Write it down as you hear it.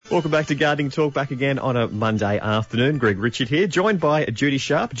Welcome back to Gardening Talk, back again on a Monday afternoon. Greg Richard here, joined by Judy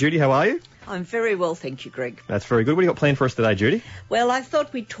Sharp. Judy, how are you? I'm very well, thank you, Greg. That's very good. What do you got planned for us today, Judy? Well, I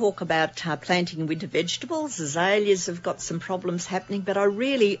thought we'd talk about planting winter vegetables. Azaleas have got some problems happening, but I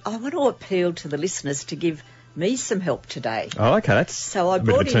want to appeal to the listeners to give me some help today. Oh, okay. That's a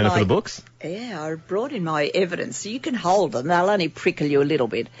bit of a turner for the books. Yeah, I brought in my evidence. You can hold them. They'll only prickle you a little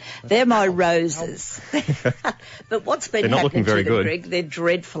bit. They're my roses. But what's been They're not looking happening very to them, good. Greg? They're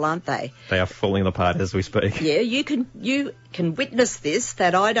dreadful, aren't they? They are falling apart as we speak. Yeah, you can witness this,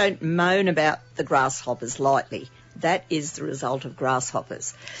 that I don't moan about the grasshoppers lightly. That is the result of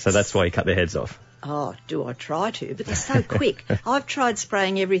grasshoppers. So that's why you cut their heads off. Oh, do I try to? But they're so quick. I've tried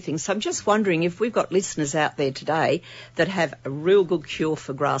spraying everything. So I'm just wondering if we've got listeners out there today that have a real good cure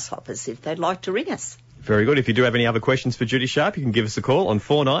for grasshoppers, if they'd like to ring us. Very good. If you do have any other questions for Judy Sharp, you can give us a call on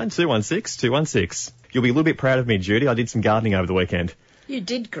 49216216. You'll be a little bit proud of me, Judy. I did some gardening over the weekend. You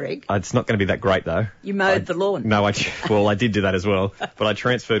did, Greg. It's not going to be that great, though. You mowed the lawn. No, I did do that as well. But I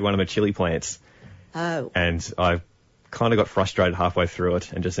transferred one of my chili plants. Oh. And I kind of got frustrated halfway through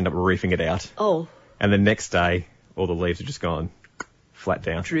it and just ended up reefing it out. Oh. And the next day, all the leaves are just gone flat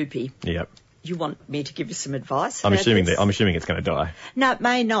down. Droopy. Yep. You want me to give you some advice? I'm assuming it's going to die. No, it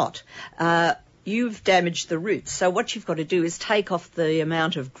may not. You've damaged the roots. So what you've got to do is take off the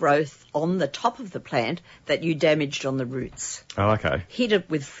amount of growth on the top of the plant that you damaged on the roots. Oh, okay. Hit it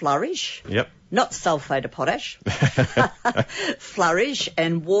with Flourish. Yep. Not sulphate of potash. Flourish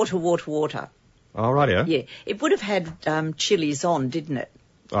and water. Oh, rightio. Yeah. It would have had chilies on, didn't it?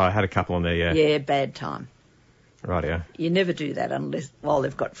 Oh, I had a couple on there, yeah. Yeah, bad time. Rightio. You never do that while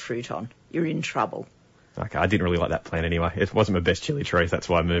they've got fruit on. You're in trouble. Okay, I didn't really like that plant anyway. It wasn't my best chili tree, that's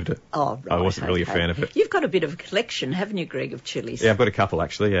why I moved it. Oh, right. I wasn't really a fan of it. You've got a bit of a collection, haven't you, Greg, of chilies? Yeah, I've got a couple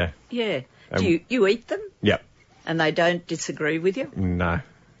actually, yeah. Yeah. Do you eat them? Yep. And they don't disagree with you? No.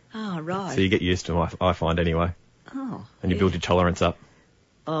 Oh, right. So you get used to them, I find anyway. Oh. And you build your tolerance up.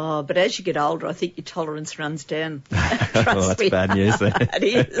 Oh, but as you get older, I think your tolerance runs down. Well, that's bad news then. It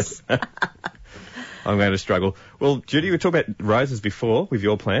is. I'm going to struggle. Well, Judy, we talked about roses before with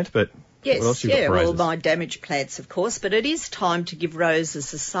your plant, but yes, what else you got for roses? Well, my damaged plants, of course, but it is time to give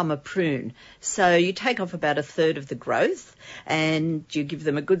roses a summer prune. So you take off about a third of the growth and you give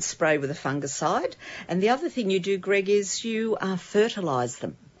them a good spray with a fungicide. And the other thing you do, Greg, is you fertilise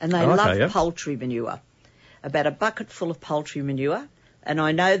them. And they love poultry manure. About a bucket full of poultry manure. And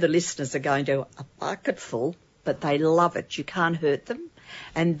I know the listeners are going to, a bucket full, but they love it. You can't hurt them.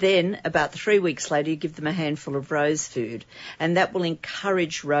 And then about 3 weeks later, you give them a handful of rose food. And that will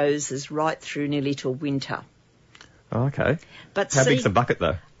encourage roses right through nearly till winter. Oh, okay. But how big's a bucket,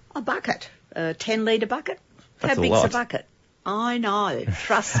 though? A bucket. A 10-litre bucket. That's how big's a bucket? I know.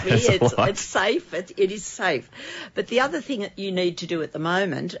 Trust me, it's safe. It is safe. But the other thing that you need to do at the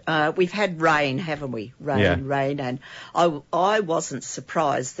moment, we've had rain, haven't we? Rain. And I wasn't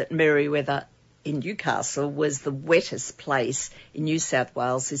surprised that Merewether in Newcastle was the wettest place in New South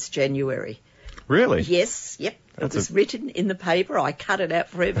Wales this January. Really? Yes, yep. It was written in the paper. I cut it out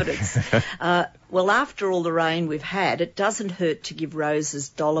for evidence. Well, after all the rain we've had, it doesn't hurt to give roses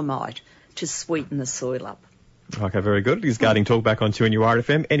dolomite to sweeten the soil up. Okay, very good. It is Gardening Talk back on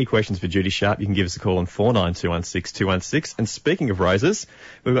 2NURFM. Any questions for Judy Sharp, you can give us a call on 49216216. And speaking of roses,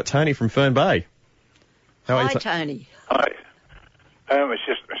 we've got Tony from Fern Bay. How are you, Tony. Hi. It's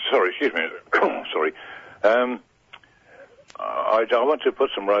just, sorry, excuse me. Sorry. I want to put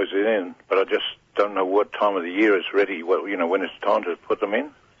some roses in, but I just don't know what time of the year it's ready, when it's time to put them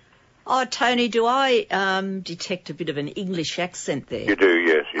in. Oh, Tony, do I detect a bit of an English accent there? You do,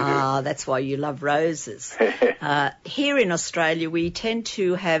 yes, you do. Ah, that's why you love roses. Here in Australia, we tend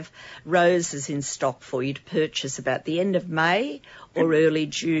to have roses in stock for you to purchase about the end of May or early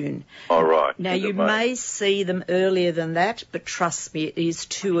June. All right. Now, you may see them earlier than that, but trust me, it is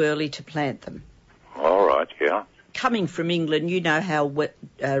too early to plant them. All right, yeah. Coming from England, you know how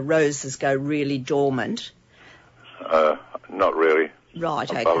roses go really dormant. Not really.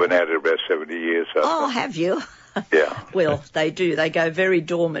 Right, okay. I've been at it about 70 years. So. Oh, have you? Yeah. Well, they do. They go very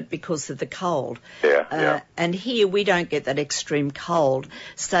dormant because of the cold. Yeah. And here we don't get that extreme cold.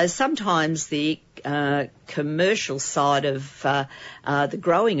 So sometimes the commercial side of the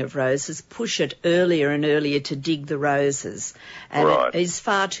growing of roses push it earlier and earlier to dig the roses. And right. It is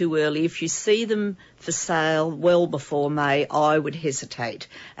far too early. If you see them for sale well before May, I would hesitate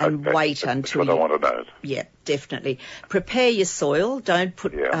and wait until That's what I want to know. Yeah, definitely. Prepare your soil. Don't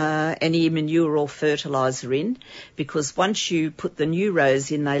put any manure or fertiliser in, because once you put the new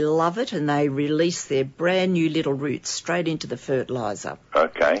rose in, they love it and they release their brand new little roots straight into the fertiliser.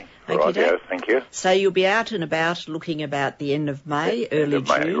 Okay. Right, Dave? yeah, thank you. So you'll be out and about looking about the end of May, early End of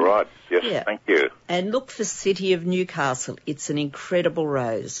May, June. right, yes, Yeah. thank you. And look for City of Newcastle. It's an incredible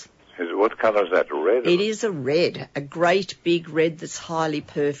rose. What colour is that, red? It is a red, a great big red that's highly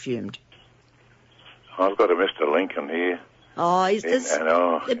perfumed. I've got a Mr. Lincoln here. Oh, is this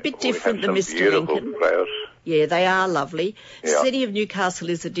a bit different than Mr. Lincoln? Flowers. Yeah, they are lovely. Yeah. City of Newcastle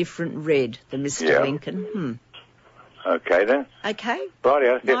is a different red than Mr. Yeah. Lincoln. Okay then. Okay.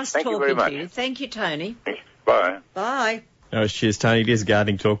 Rightio. Yes, Nice thank you talking very much. to you. Thank you, Tony. Bye. Bye. Oh, cheers, Tony. It is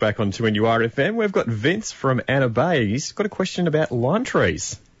Gardening Talk back on 2NURFM. We've got Vince from Anna Bay. He's got a question about lime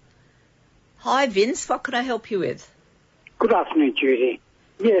trees. Hi, Vince. What can I help you with? Good afternoon, Judy.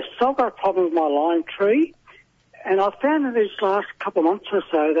 Yes, I've got a problem with my lime tree, and I've found in these last couple of months or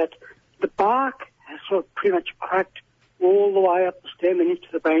so that the bark has sort of pretty much cracked all the way up the stem and into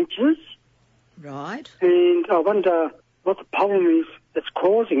the branches, Right. and I wonder what the problem is that's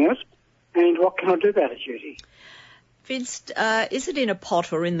causing it, and what can I do about it, Judy? Vince, is it in a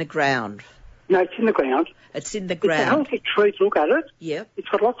pot or in the ground? No, it's in the ground. It's in the It's a ground. healthy tree to look at it. Yep. It's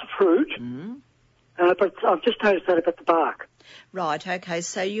got lots of fruit, but I've just noticed that about the bark. Right, okay.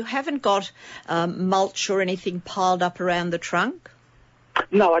 So you haven't got mulch or anything piled up around the trunk?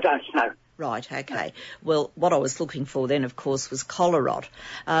 No, I don't, no. Right, okay. Well, what I was looking for then, of course, was collar rot.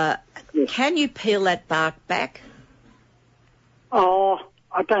 Can you peel that bark back? Oh,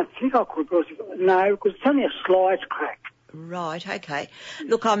 I don't think I could, because it's only a slight crack. Right, okay.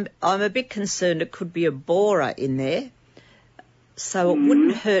 Look, I'm a bit concerned it could be a borer in there, so it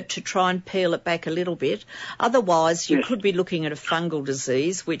wouldn't hurt to try and peel it back a little bit. Otherwise, you could be looking at a fungal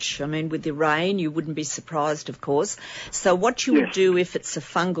disease, which, I mean, with the rain, you wouldn't be surprised, of course. So what you would do if it's a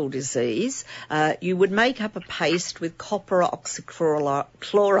fungal disease, you would make up a paste with copper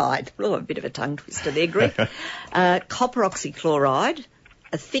oxychloride. Oh, a bit of a tongue twister there, Greg. Copper oxychloride,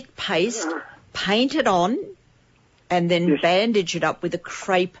 a thick paste, paint it on, and then bandage it up with a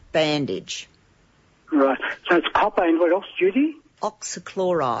crepe bandage. Right. So it's copper and what else, Judy?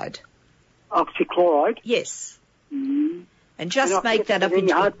 Oxychloride. Oxychloride. Yes. And just And I can make get that up at any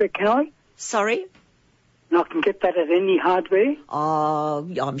into... hardware, can I? Sorry? And I can get that at any hardware?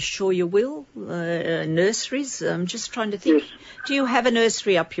 I'm sure you will. Nurseries. I'm just trying to think. Yes. Do you have a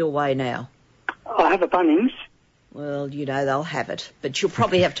nursery up your way now? I have a Bunnings. Well, you know, they'll have it. But you'll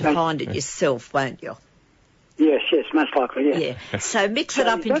probably have to find it yourself, won't you? Yes, most likely, yeah. Yeah. So mix it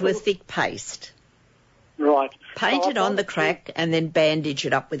up into a thick paste. Right. Paint So it on the crack and then bandage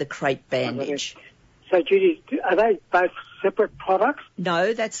it up with a crepe bandage. So, Judy, are they both separate products?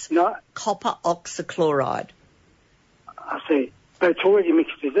 No, that's No. copper oxychloride. I see. But it's already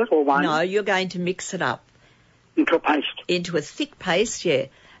mixed, is it, or one? No, you're going to mix it up Into a paste. into a thick paste, yeah.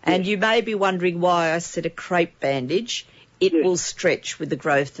 And you may be wondering why I said a crepe bandage. It will stretch with the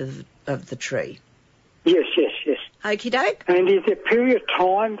growth of the tree. Yes. Okie doke. And is there a period of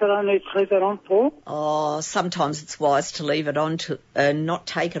time that I need to leave that on for? Oh, sometimes it's wise to leave it on and not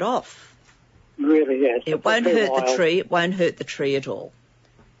take it off. Really, yes. It won't hurt the tree. It won't hurt the tree at all.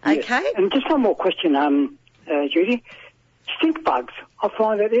 Okay? Yes. And just one more question, Judy. Stink bugs. I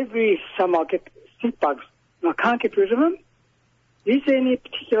find that every summer I get stink bugs and I can't get rid of them. Is there any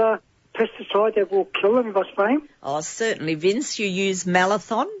particular pesticide that will kill them if I spray them? Oh, certainly, Vince. You use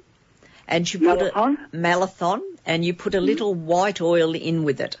Malathion. And you put Malathion, and you put a little white oil in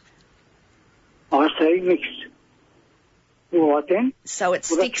with it. I see, mixed. All right then. So it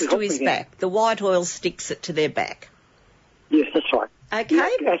sticks to his back. The white oil sticks it to their back. Yes, that's right. Okay.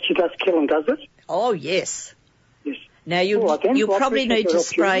 It actually does kill them, does it? Oh, yes. Yes. Now, you probably need to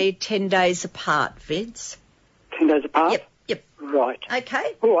spray 10 days apart, Vince. 10 days apart? Yep. Right.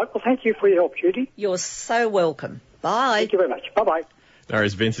 Okay. All right. Well, thank you for your help, Judy. You're so welcome. Bye. Thank you very much. Bye-bye. There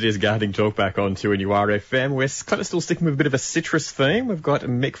is Vince. It is Gardening Talk back on 2NURFM. We're kind of still sticking with a bit of a citrus theme. We've got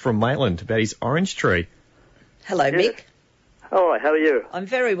Mick from Maitland about his orange tree. Hello, Mick. All right, how are you? I'm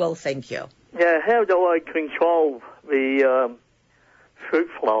very well, thank you. Yeah, how do I control the fruit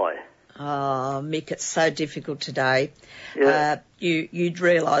fly? Oh, Mick, it's so difficult today. Yeah. You'd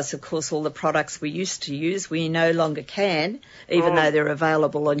realise, of course, all the products we used to use, we no longer can, even though they're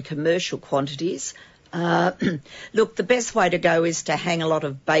available in commercial quantities. Look, the best way to go is to hang a lot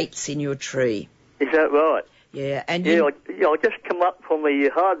of baits in your tree. Is that right? Yeah, and I just come up from the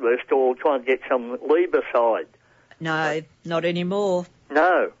hardware store trying to get some Lebercide. No, not anymore.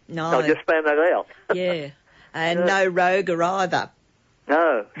 No. No. I just found that out. Yeah, and no Roga either.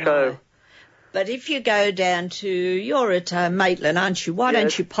 No. So. But if you go down to, you're at Maitland, aren't you? Why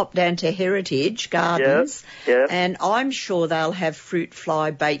don't you pop down to Heritage Gardens? Yeah. And I'm sure they'll have fruit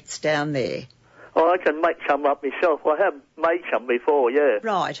fly baits down there. Oh, I can make some up myself. I have made some before, yeah.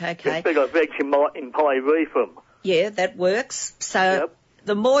 Right, okay. Just got Vegemite Pyrethrum from. Yeah, that works. So Yep.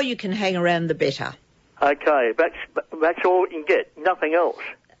 the more you can hang around, the better. Okay, that's all you can get. Nothing else.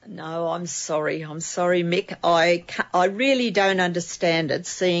 No, I'm sorry, Mick. I really don't understand it,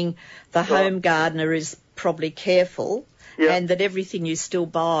 seeing the home gardener is probably careful and that everything you still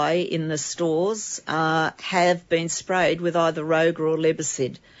buy in the stores have been sprayed with either Roga or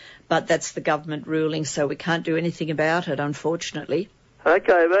Lebicid. But that's the government ruling, so we can't do anything about it, unfortunately.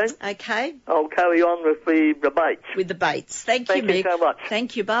 Okay, then. Okay. I'll carry on with the baits. With the baits. Thank you, Mick. Thank you so much.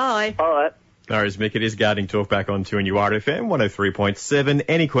 Thank you, bye. All right. No worries, Mick. It is Gardening Talk back on 2NURFM 103.7.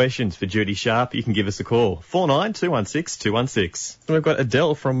 Any questions for Judy Sharp, you can give us a call. 49216216. And we've got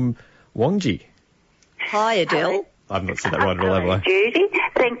Adele from Wangji. Hi, Adele. I've not said that right at all, have I? Judy,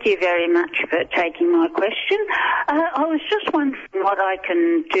 thank you very much for taking my question. I was just wondering what I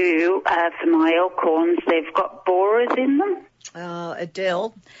can do for my elkhorns. They've got borers in them.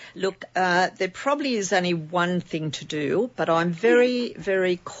 Adele, look, there probably is only one thing to do, but I'm very,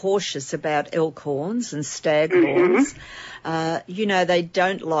 very cautious about elkhorns and staghorns. They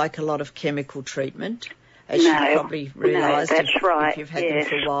don't like a lot of chemical treatment, as you probably realised if you've had them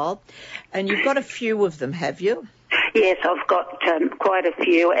for a while. And you've got a few of them, have you? Yes, I've got quite a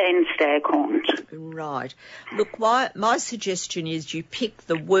few, and staghorns. Right. Look, my suggestion is you pick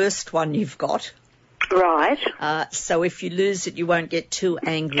the worst one you've got. Right. So if you lose it, you won't get too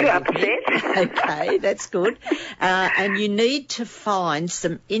angry. Too upset. Okay, that's good. And you need to find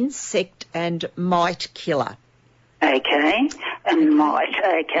some insect and mite killer. Okay, and mite,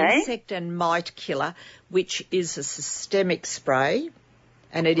 okay. Insect and mite killer, which is a systemic spray.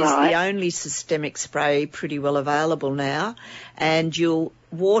 And it is the only systemic spray pretty well available now. And you'll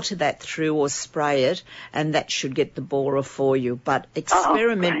water that through or spray it, and that should get the borer for you. But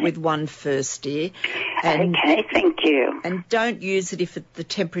experiment with one first, dear. And, okay, thank you. And don't use it if the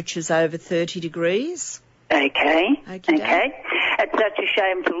temperature's over 30 degrees. Okay. It's such a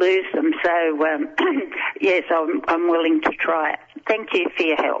shame to lose them, so yes, I'm willing to try it. Thank you for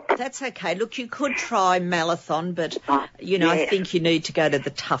your help. That's okay. Look, you could try Malathon, but, I think you need to go to the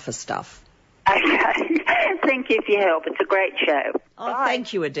tougher stuff. Okay. Thank you for your help. It's a great show. Oh, Bye.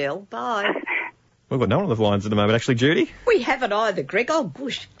 Thank you, Adele. Bye. We've got no one on the lines at the moment, actually, Judy. We haven't either, Greg. Oh,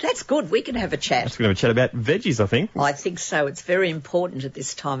 gosh, that's good. We can have a chat. Let's have a chat about veggies, I think. I think so. It's very important at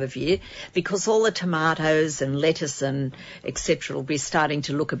this time of year because all the tomatoes and lettuce and etc. will be starting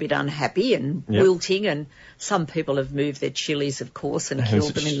to look a bit unhappy and wilting, and some people have moved their chilies, of course, and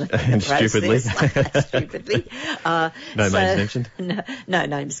killed them in the process. Stupidly. No names mentioned. No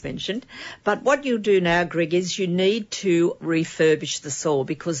names mentioned. But what you'll do now, Greg, is you need to refurbish the soil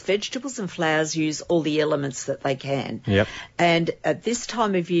because vegetables and flowers use all the elements that they can. Yep. And at this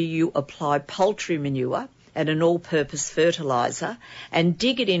time of year, you apply poultry manure and an all-purpose fertiliser and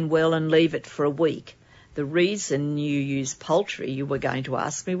dig it in well and leave it for a week. The reason you use poultry, you were going to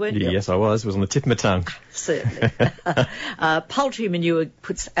ask me, weren't you? Yes, I was. It was on the tip of my tongue. Certainly. Poultry manure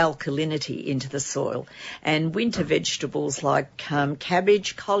puts alkalinity into the soil, and winter vegetables like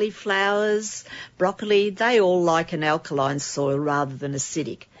cabbage, cauliflowers, broccoli, they all like an alkaline soil rather than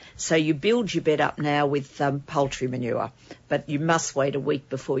acidic. So you build your bed up now with poultry manure, but you must wait a week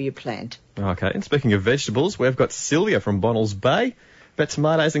before you plant. Okay, and speaking of vegetables, we've got Sylvia from Bonnells Bay about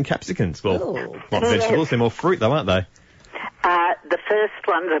tomatoes and capsicums. Well, not vegetables, they're more fruit though, aren't they? The first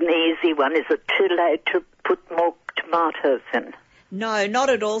one's an easy one. Is it too late to put more tomatoes in? No, not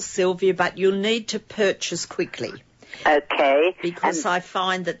at all, Sylvia, but you'll need to purchase quickly. Okay. Because I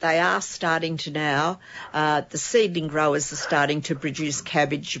find that they are starting to now, the seedling growers are starting to produce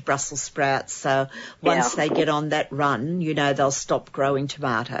cabbage, Brussels sprouts, so once they get on that run, they'll stop growing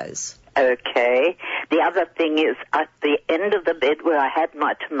tomatoes. Okay. The other thing is, at the end of the bed where I had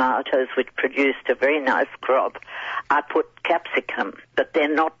my tomatoes, which produced a very nice crop, I put capsicum, but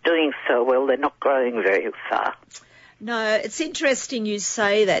they're not doing so well. They're not growing very far. No, it's interesting you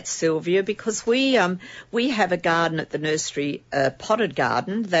say that, Sylvia, because we have a garden at the nursery, a potted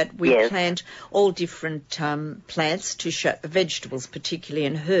garden, that we plant all different plants to show, vegetables particularly,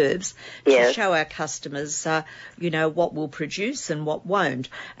 and herbs, to show our customers, what will produce and what won't.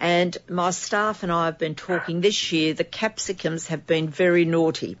 And my staff and I have been talking this year, the capsicums have been very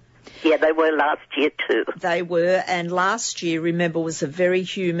naughty. Yeah, they were last year too. They were, and last year, remember, was a very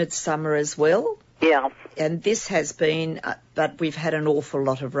humid summer as well. Yeah. And this has been, but we've had an awful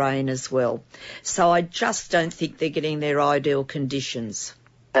lot of rain as well. So I just don't think they're getting their ideal conditions.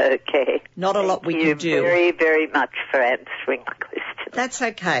 Okay. Not a lot we can do. Thank you very, very much for answering my question. That's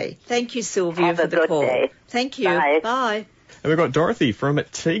okay. Thank you, Sylvia, for the call. Have a good day. Thank you. Bye. Bye. And we've got Dorothy from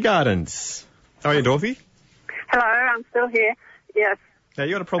Tea Gardens. How are you, Dorothy? Hello, I'm still here. Yes, Now,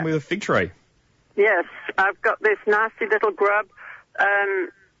 you got a problem with a fig tree. yes. I've got this nasty little grub.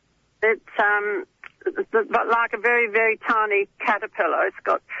 It's like a very, very tiny caterpillar.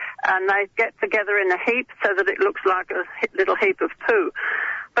 And they get together in a heap so that it looks like a little heap of poo.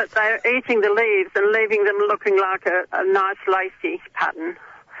 But they're eating the leaves and leaving them looking like a nice lacy pattern.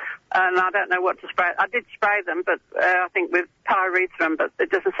 And I don't know what to spray. I did spray them, but I think with pyrethrum, but it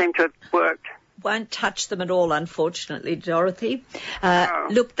doesn't seem to have worked. Won't touch them at all, unfortunately, Dorothy.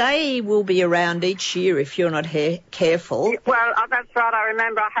 Look, they will be around each year if you're not careful. Well, that's right. I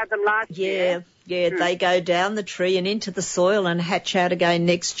remember I had them last year. Yeah, they go down the tree and into the soil and hatch out again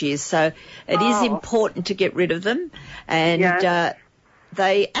next year. So it is important to get rid of them. And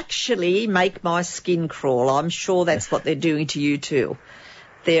they actually make my skin crawl. I'm sure that's what they're doing to you too.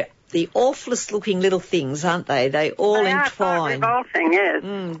 They're the awfulest looking little things, aren't they? They all entwine. Revolting, yes.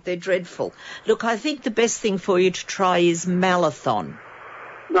 They're dreadful. Look, I think the best thing for you to try is Malathion.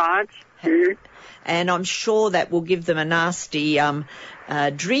 Right. Mm. And I'm sure that will give them a nasty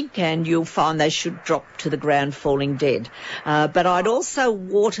drink, and you'll find they should drop to the ground falling dead. But I'd also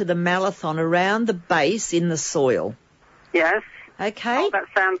water the Malathion around the base in the soil. Yes. Okay. Oh, that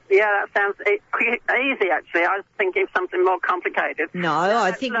sounds easy, actually. I was thinking of something more complicated. No,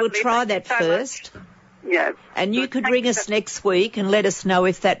 I think we'll try that first. Yes. And you could ring us next week and let us know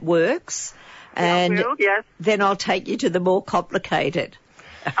if that works. And I will, yes. Then I'll take you to the more complicated.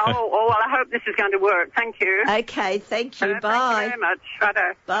 Well, I hope this is going to work. Thank you. Okay, thank you. Bye. Thank you very much.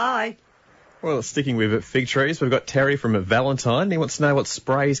 Righto. Bye. Well, sticking with fig trees, we've got Terry from Valentine. He wants to know what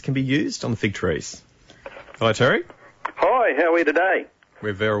sprays can be used on the fig trees. Hello, Terry. Hi, how are we today?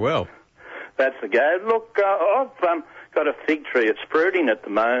 We're very well. That's the go. Look, I've got a fig tree. It's fruiting at the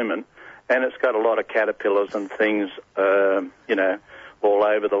moment, and it's got a lot of caterpillars and things, all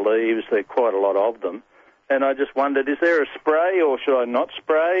over the leaves. There are quite a lot of them. And I just wondered, is there a spray or should I not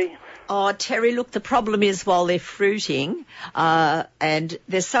spray? Oh, Terry, look, the problem is while they're fruiting, and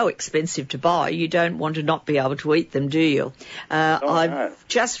they're so expensive to buy, you don't want to not be able to eat them, do you? I've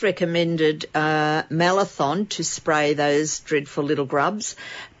just recommended Malathion to spray those dreadful little grubs,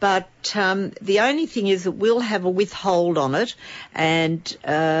 but the only thing is it will have a withhold on it, and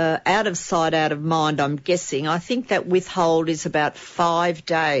out of sight, out of mind, I'm guessing. I think that withhold is about 5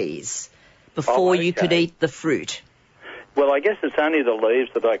 days before you could eat the fruit. Well, I guess it's only the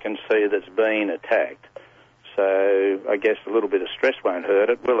leaves that I can see that's been attacked. So I guess a little bit of stress won't hurt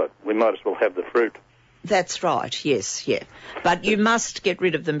it, will it? We might as well have the fruit. That's right, yes, yeah. But you must get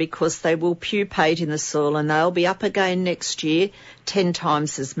rid of them because they will pupate in the soil and they'll be up again next year 10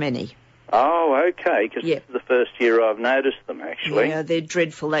 times as many. Oh, okay, because this is the first year I've noticed them, actually. Yeah, they're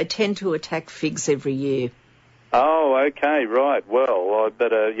dreadful. They tend to attack figs every year. Oh, okay, right. Well, I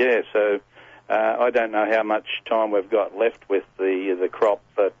better, so... I don't know how much time we've got left with the crop,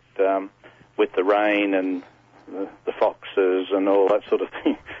 but with the rain and the foxes and all that sort of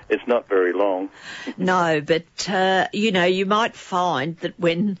thing, it's not very long. No, but, you might find that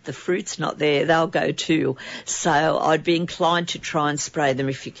when the fruit's not there, they'll go too. So I'd be inclined to try and spray them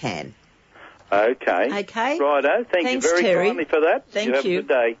if you can. Okay. Okay. Righto. Thanks, you very Terry. kindly for that. Thank you. Have a good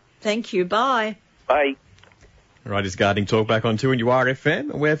day. Thank you. Bye. Bye. Right, it's Gardening Talk back on 2 and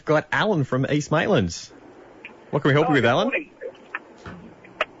URFM. We've got Alan from East Maitlands. What can we help you with, Alan?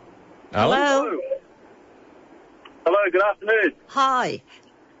 Alan? Hello. Hello, good afternoon. Hi.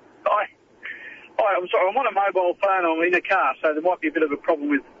 Hi, I'm sorry, I'm on a mobile phone, I'm in a car, so there might be a bit of a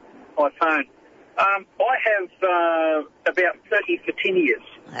problem with my phone. I have about 30 Photinias.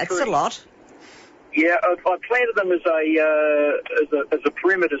 That's a lot. Yeah, I planted them as a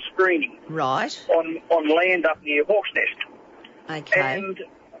perimeter screening. Right. On land up near Hawk's Nest. Okay. And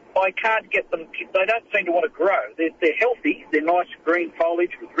I can't get them, they don't seem to want to grow. They're healthy, they're nice green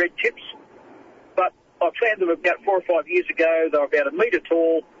foliage with red tips. But I planted them about 4 or 5 years ago, they were about 1 metre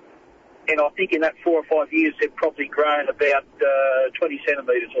tall. And I think in that 4 or 5 years they've probably grown about 20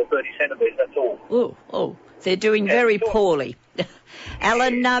 centimetres or 30 centimetres, that's all. Oh, they're doing very poorly.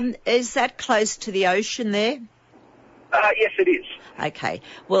 Alan, is that close to the ocean there? Yes, it is. Okay.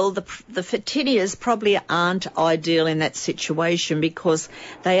 Well, the Photinias probably aren't ideal in that situation because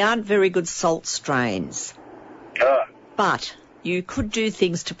they aren't very good salt strains. But you could do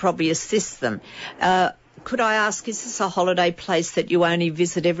things to probably assist them. Could I ask, is this a holiday place that you only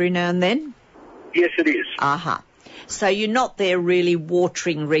visit every now and then? Yes, it is. So you're not there really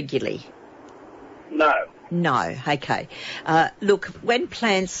watering regularly? No. No, okay. Look, when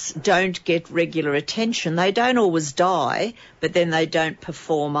plants don't get regular attention, they don't always die, but then they don't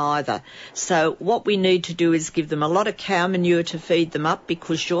perform either. So what we need to do is give them a lot of cow manure to feed them up,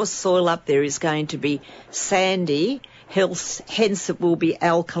 because your soil up there is going to be sandy, hence it will be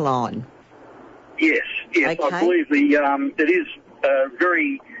alkaline. Yes. Okay. I believe it is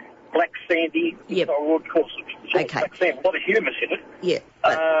very black sandy. Yep. I would call it Okay. black sand. A lot of humus in it. Yeah,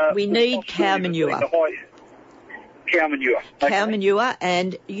 but we need cow manure. Cow manure. Cow manure,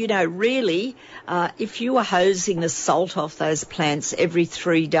 and, you know, really, if you are hosing the salt off those plants every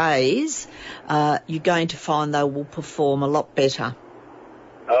 3 days, you're going to find they will perform a lot better.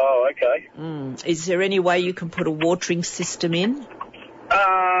 Oh, okay. Is there any way you can put a watering system in?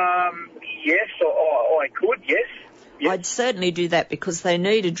 Yes, I could, yes. Yep. I'd certainly do that, because they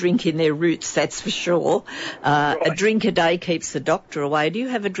need a drink in their roots, that's for sure. Right. A drink a day keeps the doctor away. Do you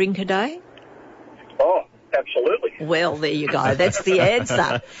have a drink a day? Oh, absolutely. Well, there you go. That's the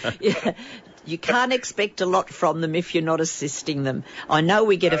answer. Yeah. You can't expect a lot from them if you're not assisting them. I know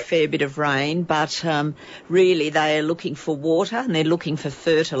we get a fair bit of rain, but really they are looking for water and they're looking for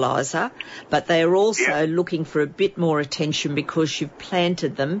fertiliser, but they are also looking for a bit more attention because you've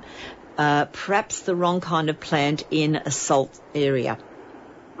planted them, perhaps the wrong kind of plant in a salt area.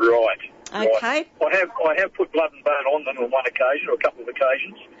 Right. Okay. Right. I have put blood and bone on them on one occasion, or a couple of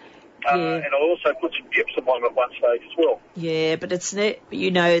occasions. And I also put some gypsum on them at one stage as well. Yeah, but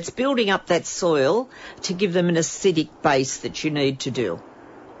it's building up that soil to give them an acidic base that you need to do.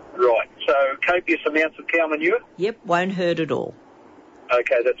 Right. So copious amounts of cow manure? Yep, won't hurt at all.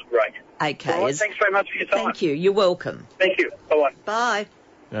 Okay, that's great. Okay. All right, thanks very much for your time. Thank you. You're welcome. Thank you. Bye-bye.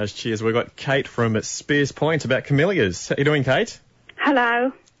 Bye. Cheers. We've got Kate from Spears Point about camellias. How you doing, Kate?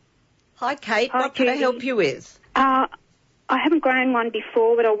 Hello. Hi, Kate. Hi, what can I Judy. help you with? I haven't grown one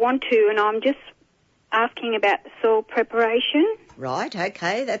before, but I want to, and I'm just asking about the soil preparation. Right,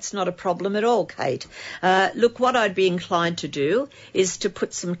 okay, that's not a problem at all, Kate. Look, what I'd be inclined to do is to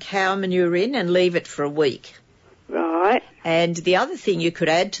put some cow manure in and leave it for a week. Right. And the other thing you could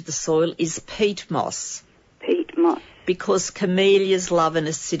add to the soil is peat moss. Peat moss. Because camellias love an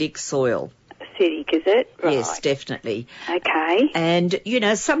acidic soil. Acidic, is it? Right. Yes, definitely. Okay. And,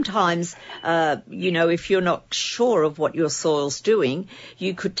 sometimes, if you're not sure of what your soil's doing,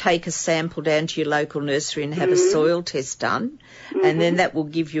 you could take a sample down to your local nursery and have a soil test done, and then that will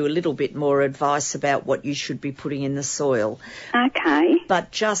give you a little bit more advice about what you should be putting in the soil. Okay.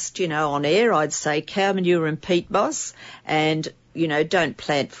 But just, on air, I'd say cow manure and peat moss, and don't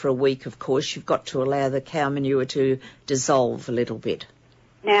plant for a week, of course. You've got to allow the cow manure to dissolve a little bit.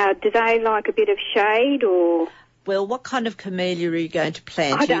 Now, do they like a bit of shade or...? Well, what kind of camellia are you going to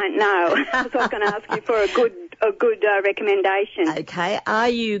plant? I don't know. I was going to ask you for a good recommendation. Okay. Are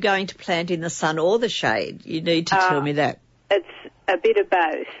you going to plant in the sun or the shade? You need to tell me that. It's a bit of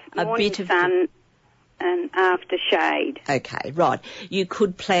both. A bit of sun and after shade. Okay, right. You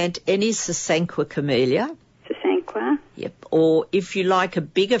could plant any Sasanqua camellia. Sasanqua? Yep. Or if you like a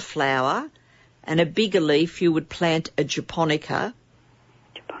bigger flower and a bigger leaf, you would plant a japonica.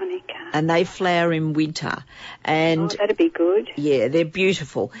 And they flower in winter. And that'd be good. Yeah, they're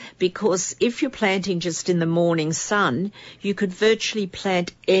beautiful. Because if you're planting just in the morning sun, you could virtually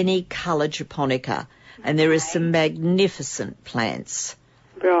plant any colour japonica. And there are some magnificent plants.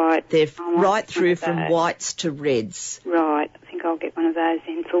 Right. They're right through from whites to reds. Right. I think I'll get one of those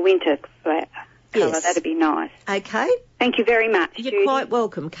in for winter colour. Yes. That'd be nice. Okay. Thank you very much, You're Judy. quite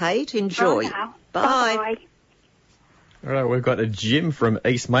welcome, Kate. Enjoy. Bye. Bye. All right, we've got a Jim from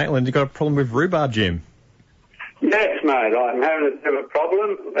East Maitland. You've got a problem with rhubarb, Jim? Yes, mate. I'm having a bit of a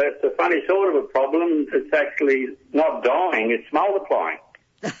problem. It's a funny sort of a problem. It's actually not dying. It's multiplying.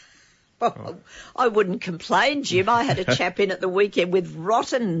 Oh, I wouldn't complain, Jim. I had a chap in at the weekend with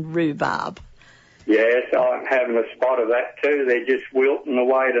rotten rhubarb. Yes, I'm having a spot of that too. They're just wilting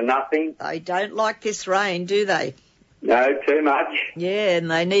away to nothing. They don't like this rain, do they? No, too much. Yeah, and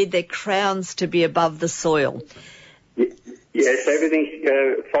they need their crowns to be above the soil. Yes, everything's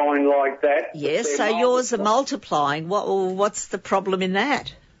fine like that. Yes, so yours are multiplying. What's the problem in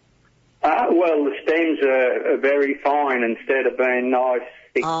that? Well, the stems are very fine instead of being nice,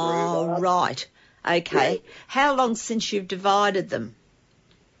 thick rhubarb. Right. Okay. Yeah. How long since you've divided them?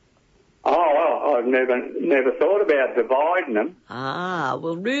 Oh, I've never thought about dividing them.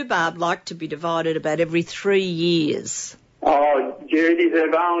 Well, rhubarb like to be divided about every 3 years. Oh, Judy,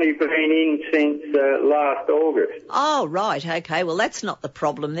 they've only been in since last August. Oh, right, okay. Well, that's not the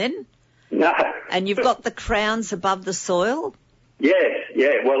problem then. No. And you've got the crowns above the soil? Yes,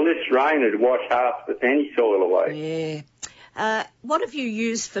 yeah. Well, this rain had washed half any soil away. Yeah. What have you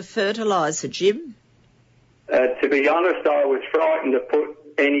used for fertiliser, Jim? To be honest, I was frightened to put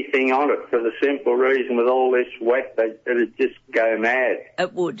anything on it for the simple reason with all this wet that it'd just go mad.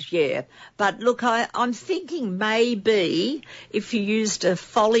 It would, yeah. But look, I'm thinking maybe if you used a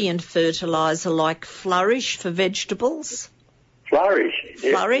foliant fertiliser like Flourish for vegetables. Flourish?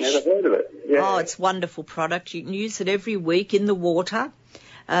 Yes, Flourish? Never heard of it. Yeah. Oh, it's a wonderful product. You can use it every week in the water.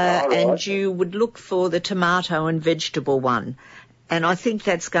 Right. And you would look for the tomato and vegetable one. And I think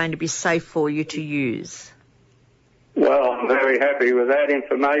that's going to be safe for you to use. Well, I'm very happy with that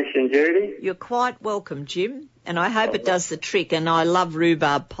information, Judy. You're quite welcome, Jim. And I hope it does the trick. And I love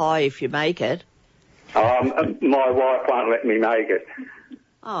rhubarb pie if you make it. My wife won't let me make it.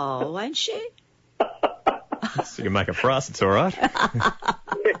 Oh, won't she? So you can make it for us, it's all right.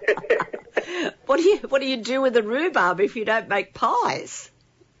 What do you do with the rhubarb if you don't make pies?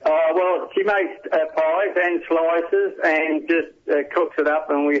 Well, she makes pies and slices and just cooks it up,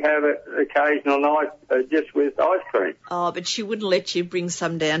 and we have it occasional night just with ice cream. Oh, but she wouldn't let you bring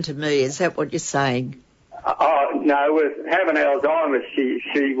some down to me. Is that what you're saying? No, with having Alzheimer's,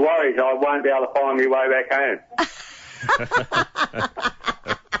 she worries I won't be able to find my way back home.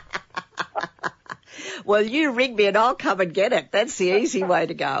 Well, you ring me and I'll come and get it. That's the easy way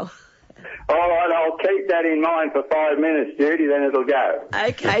to go. All right, I'll keep that in mind for 5 minutes, Judy, then it'll go.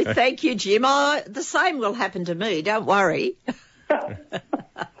 Okay, thank you, Jim. The same will happen to me, don't worry. Bye.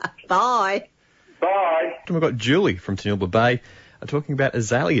 Bye. And we've got Julie from Tanilba Bay talking about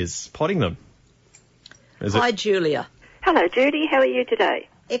azaleas, potting them. Hi, Julia. Hello, Judy. How are you today?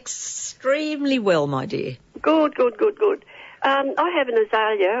 Extremely well, my dear. Good. I have an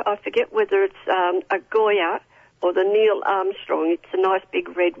azalea. I forget whether it's a Goya or the Neil Armstrong. It's a nice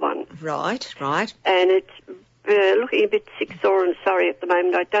big red one. Right. And it's looking a bit sick, sore and sorry at the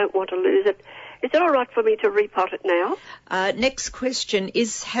moment. I don't want to lose it. Is it all right for me to repot it now? Next question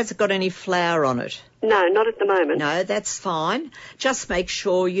is, has it got any flower on it? No, not at the moment. No, that's fine. Just make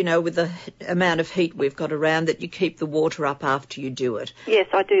sure, with the amount of heat we've got around, that you keep the water up after you do it. Yes,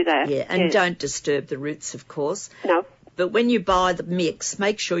 I do that. Yeah, and don't disturb the roots, of course. No. But when you buy the mix,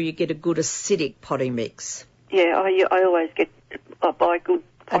 make sure you get a good acidic potting mix. Yeah, I always buy good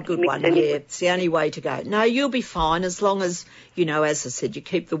a good one, anyway. Yeah. It's the only way to go. No, you'll be fine as long as, as I said, you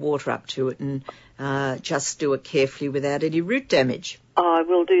keep the water up to it and just do it carefully without any root damage. I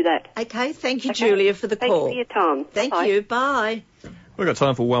will do that. Okay, thank you, Julia, for the call. Thanks for your time. Thank Bye. you, bye. We've got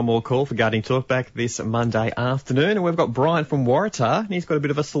time for one more call for Gardening Talk back this Monday afternoon, and we've got Brian from Waratah, and he's got a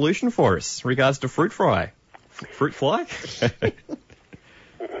bit of a solution for us in regards to fruit fly. Fruit fly?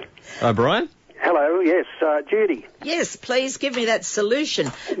 Hi, Brian. Hello, yes, Judy. Yes, please give me that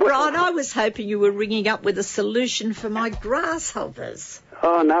solution. Brian, I was hoping you were ringing up with a solution for my grasshoppers.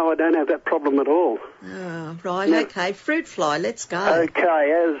 Oh, no, I don't have that problem at all. Oh, right, okay. Fruit fly, let's go.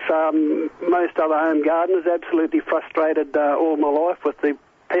 Okay, as most other home gardeners, absolutely frustrated all my life with the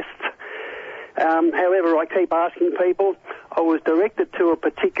pests. However, I keep asking people. I was directed to a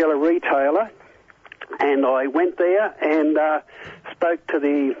particular retailer, and I went there and spoke to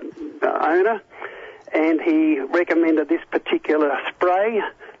the owner, and he recommended this particular spray.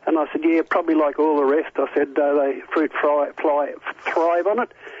 And I said, yeah, probably like all the rest. I said, the fruit fly thrive on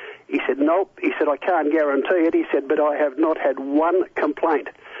it. He said, nope. He said, I can't guarantee it. He said, but I have not had one complaint.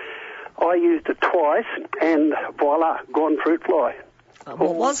 I used it twice, and voila, gone fruit fly.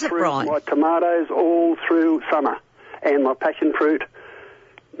 What was it, Brian? My tomatoes all through summer, and my passion fruit,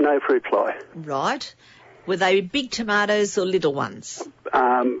 no fruit fly. Right. Were they big tomatoes or little ones?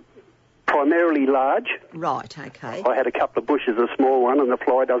 Primarily large. Right, okay. I had a couple of bushes of small one, and the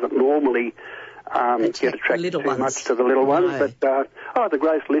fly doesn't normally get attracted too much to the little ones. But, the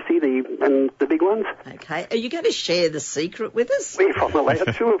gross lissy and the big ones. Okay. Are you going to share the secret with us? If I'm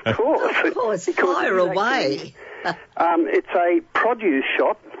allowed to, of course. Of course, fire away. It's a produce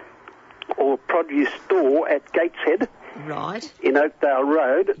shop or produce store at Gateshead. Right. In Oakdale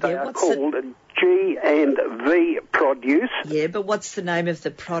Road. They are called G&V Produce. Yeah, but what's the name of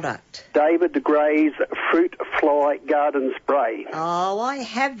the product? David Gray's Fruit Fly Garden Spray. Oh, I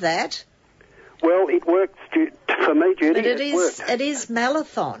have that. Well, it works for me, Judy. But it is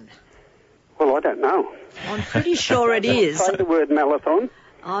Malathon. Well, I don't know. I'm pretty sure it is. Say the word Malathon.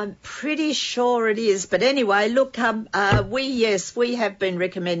 I'm pretty sure it is. But anyway, look, we have been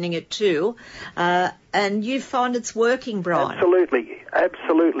recommending it too. And you find it's working, Brian?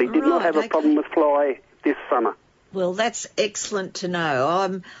 Absolutely. Did not have a problem with fly this summer. Well, that's excellent to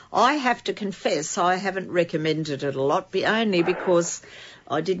know. I have to confess I haven't recommended it a lot, only because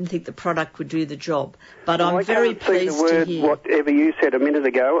I didn't think the product would do the job. But I'm very pleased to hear. Whatever you said a minute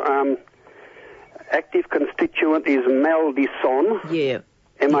ago, active constituent is Maldison. Yeah.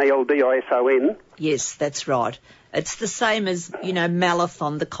 Maldison. Yes, that's right. It's the same as,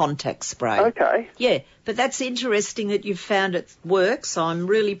 Malathon, the contact spray. Okay. Yeah, but that's interesting that you've found it works. I'm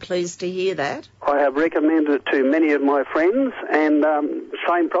really pleased to hear that. I have recommended it to many of my friends, and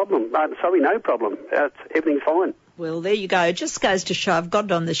same problem. No problem. Everything's fine. Well, there you go. It just goes to show I've got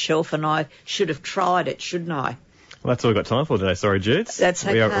it on the shelf and I should have tried it, shouldn't I? Well, that's all we've got time for today. Sorry, Judes. That's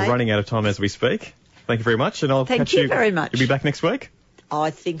okay. We are running out of time as we speak. Thank you very much, and I'll catch you. Thank you very much. You'll be back next week?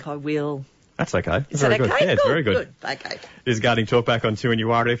 I think I will. That's okay. Is that okay? Good. Yeah, it's very good. Okay. It is Gardening Talk back on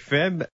 2NURFM.